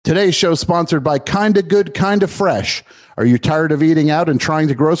Today's show is sponsored by Kinda Good, Kinda Fresh. Are you tired of eating out and trying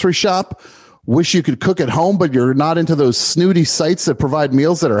to grocery shop? Wish you could cook at home, but you're not into those snooty sites that provide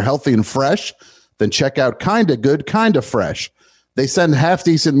meals that are healthy and fresh? Then check out Kinda Good, Kinda Fresh. They send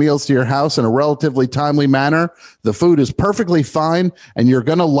half-decent meals to your house in a relatively timely manner. The food is perfectly fine, and you're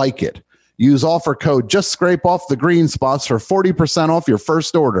going to like it. Use offer code Just Scrape Off the Green Spots for 40% off your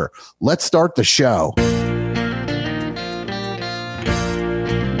first order. Let's start the show.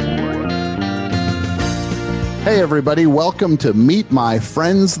 Hey, everybody. Welcome to Meet My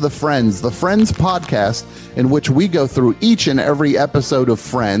Friends, the Friends podcast, in which we go through each and every episode of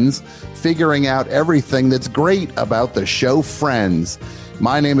Friends, figuring out everything that's great about the show Friends.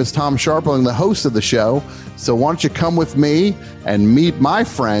 My name is Tom Sharpling, the host of the show. So why don't you come with me and meet my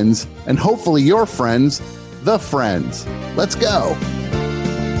friends and hopefully your friends, the Friends. Let's go.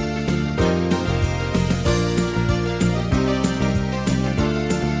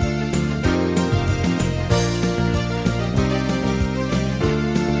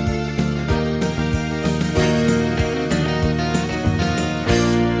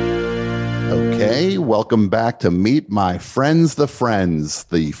 Welcome back to Meet My Friends, the Friends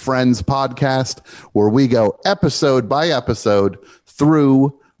podcast, where we go episode by episode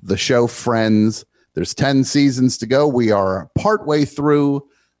through the show Friends. There's 10 seasons to go. We are partway through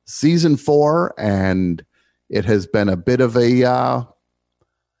season 4, and it has been a bit of a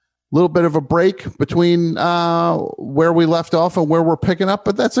little bit of a break between where we left off and where we're picking up,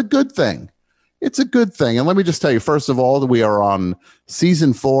 but that's a good thing. It's a good thing. And let me just tell you, first of all, that we are on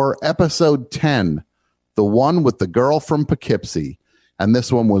season 4, episode 10. The one with the girl from Poughkeepsie. And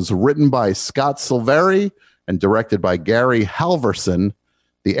this one was written by Scott Silveri and directed by Gary Halverson.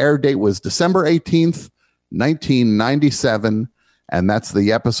 The air date was December 18th, 1997. And that's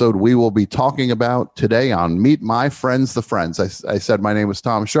the episode we will be talking about today on Meet My Friends, the Friends. I said my name is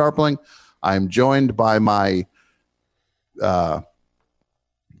Tom Sharpling. I'm joined by my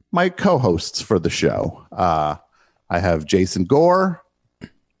co-hosts for the show. I have Jason Gore.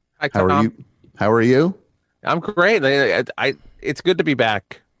 Hi, Tom. How are you? I'm great. It's good to be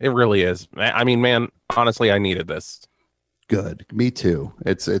back. It really is. I mean, man, honestly, I needed this. Good. Me too.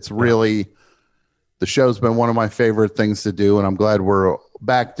 It's really, the show's been one of my favorite things to do, and I'm glad we're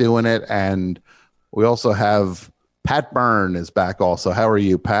back doing it. And we also have Pat Byrne is back also. How are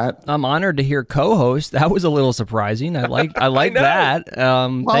you, Pat? I'm honored to hear co-host. That was a little surprising. I like that.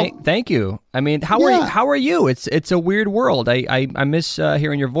 Thank you. I mean, how are you? It's a weird world. I miss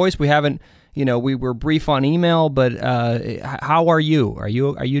hearing your voice. We haven't, we were brief on email, but how are you? Are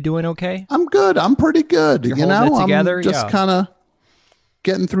you doing okay? I'm good. I'm pretty good. You're holding it together? I'm just kind of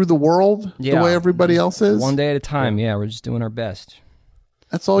getting through the world the way everybody else is. One day at a time. Yeah, we're just doing our best.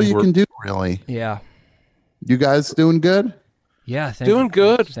 That's all you can do, really. Yeah. You guys doing good? Yeah, doing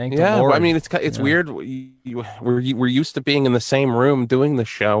good. Thank the Lord. I mean, it's weird. We're used to being in the same room doing the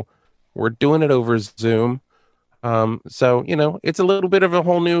show. We're doing it over Zoom. So it's a little bit of a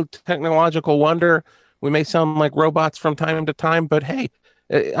whole new technological wonder. We may sound like robots from time to time, but hey,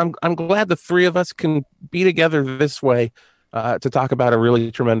 I'm glad the three of us can be together this way to talk about a really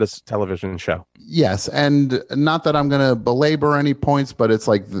tremendous television show. Yes, and not that I'm going to belabor any points, but it's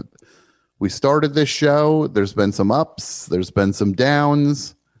like we started this show. There's been some ups, there's been some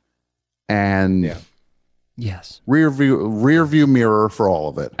downs, and yes, rear view mirror for all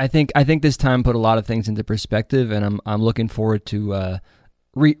of it. I think this time put a lot of things into perspective, and I'm looking forward to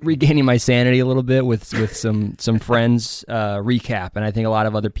regaining my sanity a little bit with some Friends recap. And I think a lot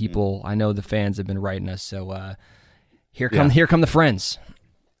of other people, I know the fans have been writing us. So here come the Friends.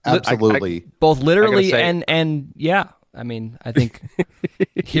 Absolutely, both literally and yeah. I mean, I think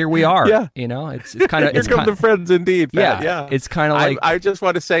here we are. Yeah. It's kind of here come the Friends indeed. Pat. Yeah, it's kind of like I just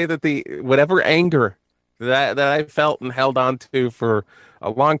want to say that the whatever anger that I felt and held on to for a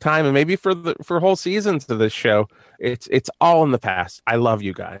long time, and maybe for whole seasons of this show, it's all in the past. I love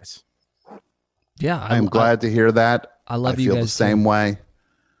you guys. Yeah, I'm glad to hear that. I love you guys. I feel the same way.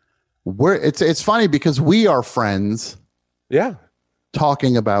 It's funny because we are friends. Yeah,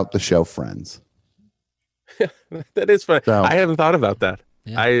 talking about the show Friends. That is fun. So, I haven't thought about that.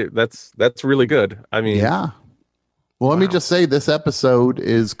 Yeah. That's really good. I mean, yeah. Well, let me just say this episode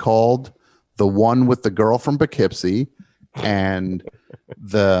is called "The One with the Girl from Poughkeepsie," and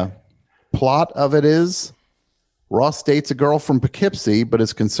the plot of it is Ross dates a girl from Poughkeepsie, but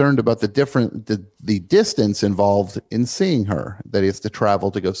is concerned about the distance involved in seeing her. That he has to travel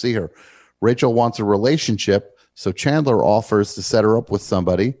to go see her. Rachel wants a relationship, so Chandler offers to set her up with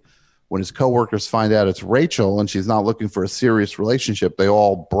somebody. When his coworkers find out it's Rachel and she's not looking for a serious relationship, they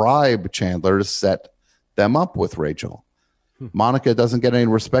all bribe Chandler to set them up with Rachel. Monica doesn't get any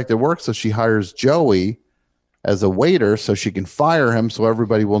respect at work, so she hires Joey as a waiter so she can fire him so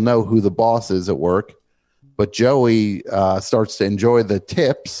everybody will know who the boss is at work. But Joey starts to enjoy the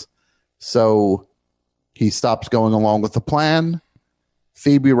tips, so he stops going along with the plan.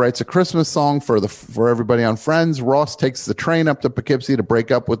 Phoebe writes a Christmas song for everybody on Friends. Ross takes the train up to Poughkeepsie to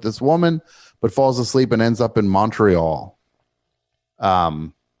break up with this woman, but falls asleep and ends up in Montreal. I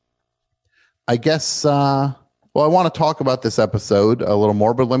guess... Well, I want to talk about this episode a little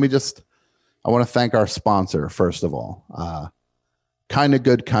more, but I want to thank our sponsor, first of all. Kind of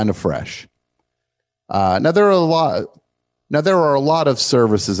good, kind of fresh. Now there are a lot of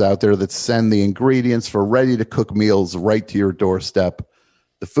services out there that send the ingredients for ready to cook meals right to your doorstep.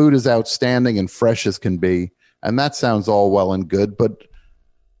 The food is outstanding and fresh as can be, and that sounds all well and good, but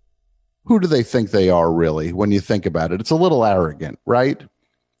who do they think they are really when you think about it? It's a little arrogant, right?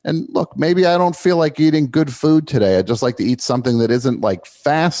 And look, maybe I don't feel like eating good food today. I'd just like to eat something that isn't like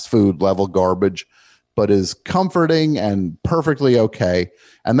fast food level garbage, but is comforting and perfectly okay.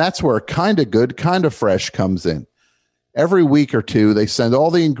 And that's where kind of good, kind of fresh comes in. Every week or two, they send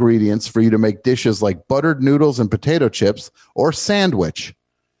all the ingredients for you to make dishes like buttered noodles and potato chips or sandwich.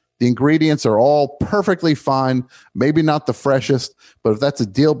 The ingredients are all perfectly fine, maybe not the freshest, but if that's a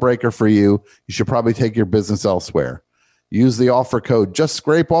deal breaker for you, you should probably take your business elsewhere. Use the offer code Just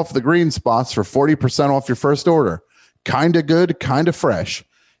Scrape Off the Green Spots for 40% off your first order. Kinda good, kinda fresh.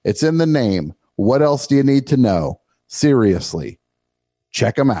 It's in the name. What else do you need to know? Seriously,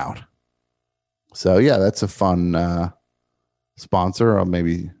 check them out. So yeah, that's a fun sponsor. I'll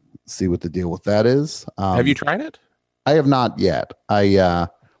maybe see what the deal with that is. Have you tried it? I have not yet. I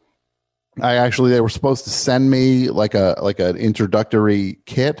actually, they were supposed to send me like an introductory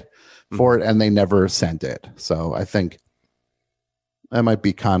kit for it, and they never sent it. So I think that might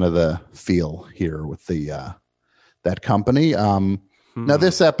be kind of the feel here with the that company. Now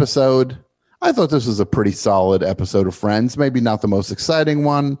this episode, I thought this was a pretty solid episode of Friends. Maybe not the most exciting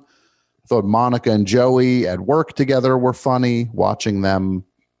one. I thought Monica and Joey at work together were funny. Watching them,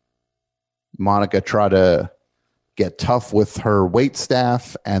 Monica try to get tough with her wait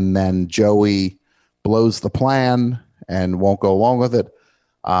staff, and then Joey blows the plan and won't go along with it.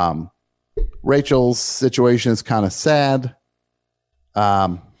 Rachel's situation is kind of sad.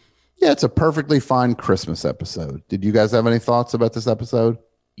 Yeah, it's a perfectly fine Christmas episode. Did you guys have any thoughts about this episode?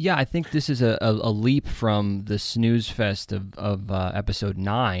 Yeah, I think this is a leap from the snooze fest of episode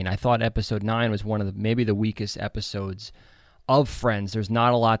 9. I thought episode 9 was one of maybe the weakest episodes of Friends. There's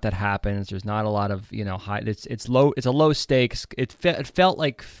not a lot that happens. There's not a lot of high. It's low. It's a low stakes. It felt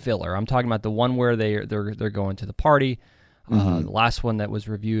like filler. I'm talking about the one where they're going to the party. The last one that was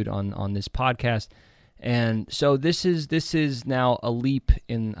reviewed on this podcast. And so this is now a leap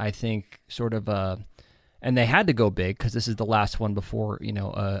in, I think, sort of a, and they had to go big because this is the last one before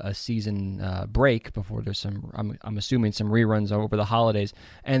a season break, before there's some I'm assuming some reruns over the holidays,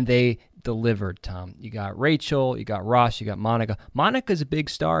 and they delivered. Tom, you got Rachel, you got Ross, you got Monica. Monica's a big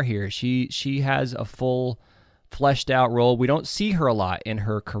star here. She has a full fleshed out role. We don't see her a lot in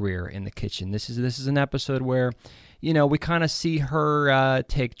her career in the kitchen. This is an episode where we kind of see her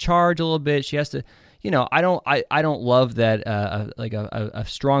take charge a little bit. She has to. I don't love that a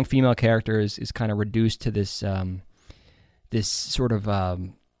strong female character is kind of reduced to this this sort of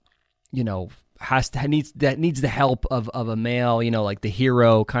needs the help of a male, like the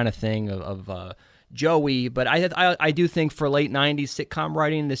hero kind of thing of Joey. But I do think for late 90s sitcom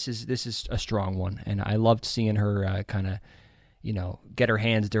writing, this is a strong one, and I loved seeing her kind of get her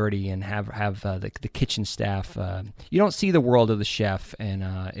hands dirty and have the kitchen staff. You don't see the world of the chef, and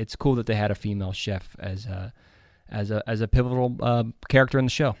it's cool that they had a female chef as a pivotal character in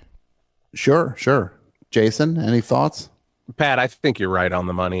the show. Sure. Jason, any thoughts? Pat, I think you're right on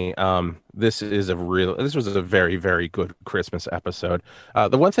the money. This was a very, very good Christmas episode.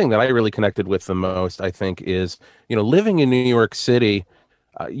 The one thing that I really connected with the most, I think, is living in New York City.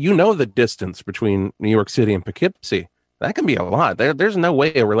 The distance between New York City and Poughkeepsie. That can be a lot. There's no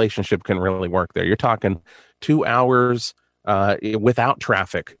way a relationship can really work there. You're talking 2 hours without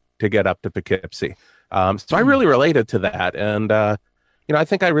traffic to get up to Poughkeepsie. So I really related to that. And, I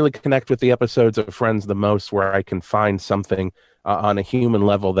think I really connect with the episodes of Friends the most, where I can find something on a human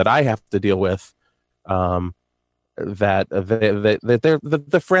level that I have to deal with that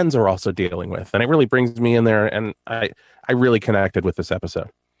the friends are also dealing with. And it really brings me in there. And I really connected with this episode.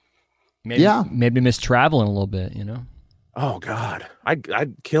 Maybe miss traveling a little bit, Oh God,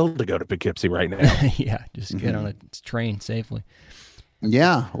 I'd kill to go to Poughkeepsie right now. Yeah, just get on a train safely.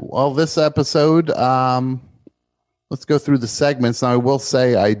 Yeah, well, this episode, let's go through the segments. Now, I will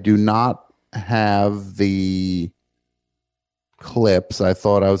say I do not have the clips. I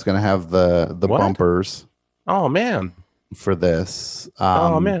thought I was going to have the What? bumpers Oh man. for this.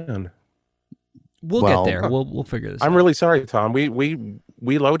 Oh man. We'll get there. We'll figure this out. I'm really sorry, Tom. We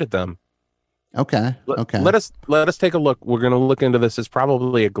loaded them. Okay. Okay. Let us take a look. We're going to look into this. It's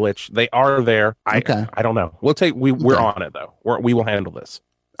probably a glitch. They are there. I don't know. We're on it though. We will handle this.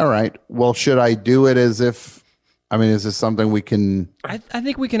 All right. Well, should I do it as if? I mean, is this something we can? I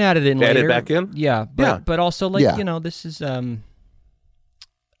think we can add it in later. Add it back in. Yeah, but also this is.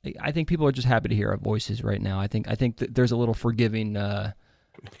 I think people are just happy to hear our voices right now. I think that there's a little forgiving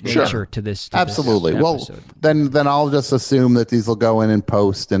nature to this. Absolutely. This well, then I'll just assume that these will go in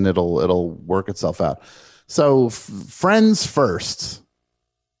post and it'll work itself out. So, friends first.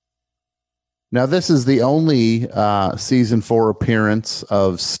 Now, this is the only season 4 appearance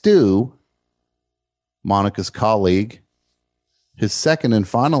of Stu, Monica's colleague. His second and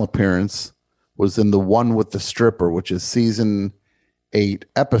final appearance was in The One with the Stripper, which is season 8,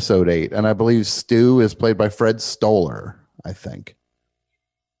 episode 8. And I believe Stu is played by Fred Stoller, I think.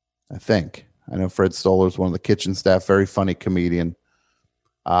 I know Fred Stoller is one of the kitchen staff, very funny comedian.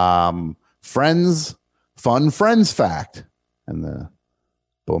 Friends, fun Friends fact. And the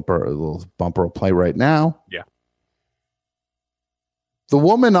little bumper will play right now. Yeah. The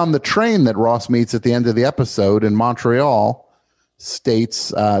woman on the train that Ross meets at the end of the episode in Montreal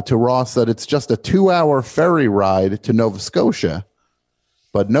states to Ross that it's just a 2-hour ferry ride to Nova Scotia,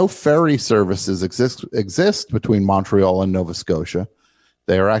 but no ferry services exist between Montreal and Nova Scotia.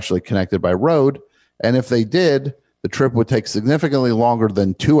 They are actually connected by road, and if they did, the trip would take significantly longer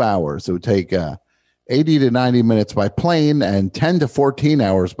than 2 hours. It would take 80 to 90 minutes by plane and 10 to 14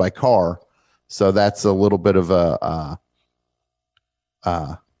 hours by car. So that's a little bit of a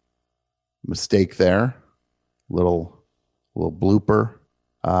mistake there. Little blooper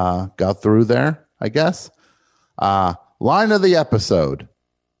got through there, I guess. Line of the episode.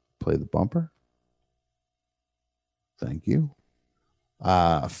 Play the bumper. Thank you.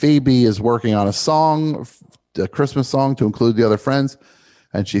 Phoebe is working on a Christmas song to include the other friends,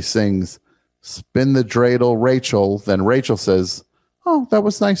 and she sings "Spin the Dreidel, Rachel." Then Rachel says, "Oh, that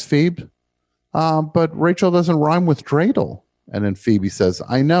was nice, Phoebe. But Rachel doesn't rhyme with dreidel." And then Phoebe says,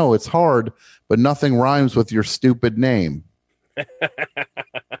 "I know, it's hard, but nothing rhymes with your stupid name."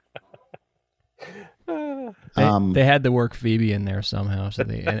 They had to work Phoebe in there somehow, so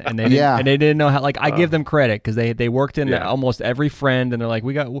they didn't know how. Like, I give them credit because they worked in almost every friend, and they're like,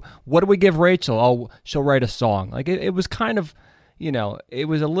 what do we give Rachel? Oh, she'll write a song. Like it was kind of, it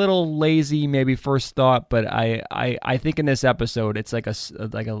was a little lazy, maybe first thought, but I think in this episode it's like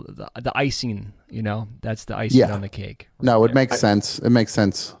the icing, that's the icing on the cake. No, it makes sense. It makes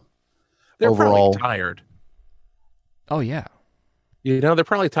sense. They're overall. probably tired. Oh yeah. They're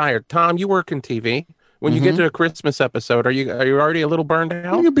probably tired. Tom, you work in TV. When you get to a Christmas episode, are you already a little burned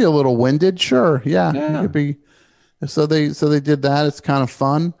out? You could be a little winded, sure. Yeah. You could be. So they did that. It's kind of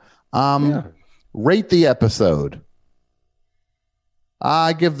fun. Rate the episode.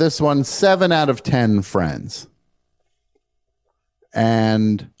 I give this one 7 out of 10 friends.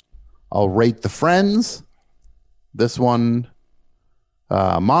 And I'll rate the friends. This one,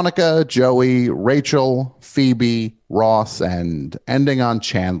 Monica, Joey, Rachel, Phoebe, Ross, and ending on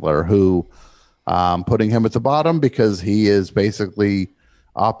Chandler, who putting him at the bottom because he is basically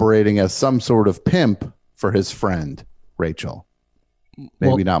operating as some sort of pimp for his friend, Rachel.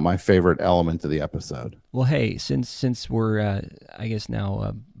 Maybe not my favorite element of the episode. Well, hey, since we're, I guess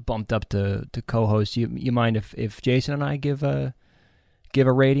now bumped up to co-host, you mind if Jason and I give a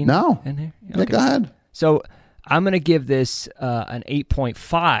rating? No. In here? Yeah, go ahead. So I'm going to give this an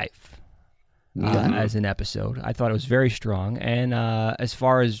 8.5 as an episode. I thought it was very strong. And as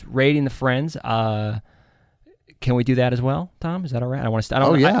far as rating the friends, can we do that as well, Tom? Is that all right? I don't want to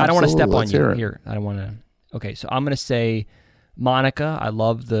step on you here. I don't want to. Okay, so I'm going to say Monica. I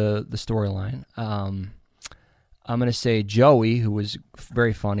love the storyline. I'm going to say Joey, who was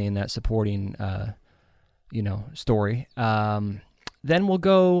very funny in that supporting, story. Then we'll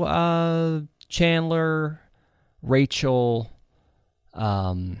go Chandler, Rachel,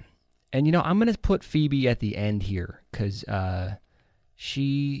 and I'm going to put Phoebe at the end here because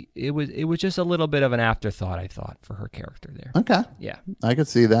it was just a little bit of an afterthought, I thought, for her character there. Okay. Yeah. I could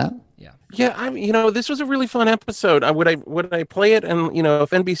see that. Yeah. Yeah, this was a really fun episode. Would I play it and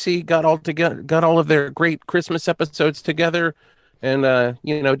if NBC got all of their great Christmas episodes together and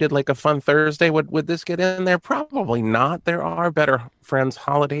did like a fun Thursday, would this get in there? Probably not. There are better Friends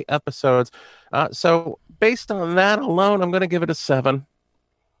holiday episodes. So based on that alone, I'm going to give it a 7.4.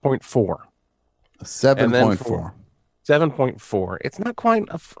 7.4. 7.4. It's not quite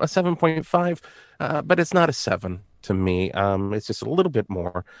a 7.5, but it's not a 7. to me. It's just a little bit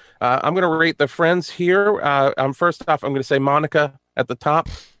more. I'm going to rate the Friends here. First off, I'm going to say Monica at the top.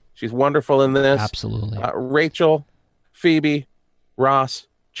 She's wonderful in this. Absolutely. Rachel, Phoebe, Ross,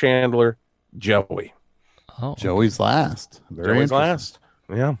 Chandler, Joey. Oh, Joey's last. Joey's last.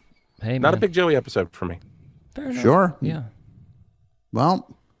 Yeah. Hey, not man. a big Joey episode for me. Fair enough. Sure. Yeah.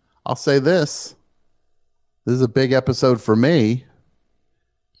 Well, I'll say this. This is a big episode for me.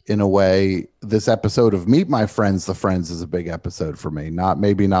 In a way, this episode of Meet My Friends, the Friends is a big episode for me.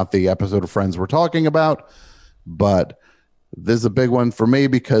 Maybe not the episode of Friends we're talking about, but this is a big one for me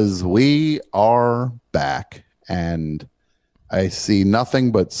because we are back and I see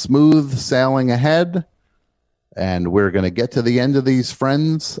nothing but smooth sailing ahead. And we're going to get to the end of these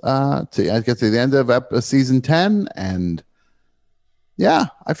Friends, to get to the end of season 10. And yeah,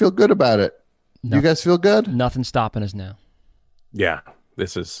 I feel good about it. You guys feel good? Nothing's stopping us now. Yeah.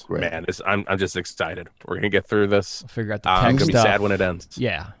 This is Great. Man. I'm just excited. We're gonna get through this. We'll figure out the I'm tech gonna be stuff. sad when it ends.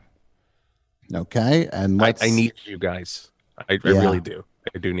 Yeah. Okay, and I need you guys. I really do.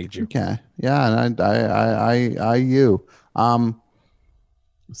 I do need you. Okay, yeah, and I you.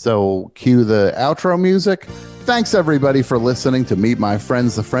 So cue the outro music. Thanks everybody for listening to Meet My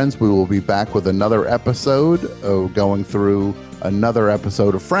Friends, the Friends. We will be back with another episode, going through another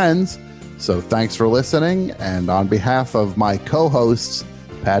episode of Friends. So thanks for listening. And on behalf of my co-hosts,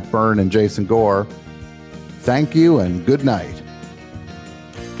 Pat Byrne and Jason Gore, thank you and good night.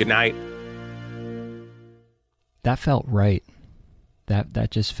 Good night. That felt right.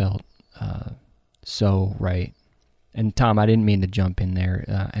 That just felt so right. And Tom, I didn't mean to jump in there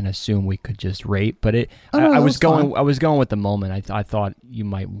and assume we could just rate, but I was going with the moment. I thought you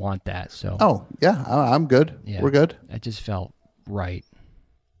might want that. So. Oh yeah, I'm good. Yeah. We're good. That just felt right.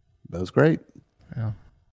 That was great. Yeah.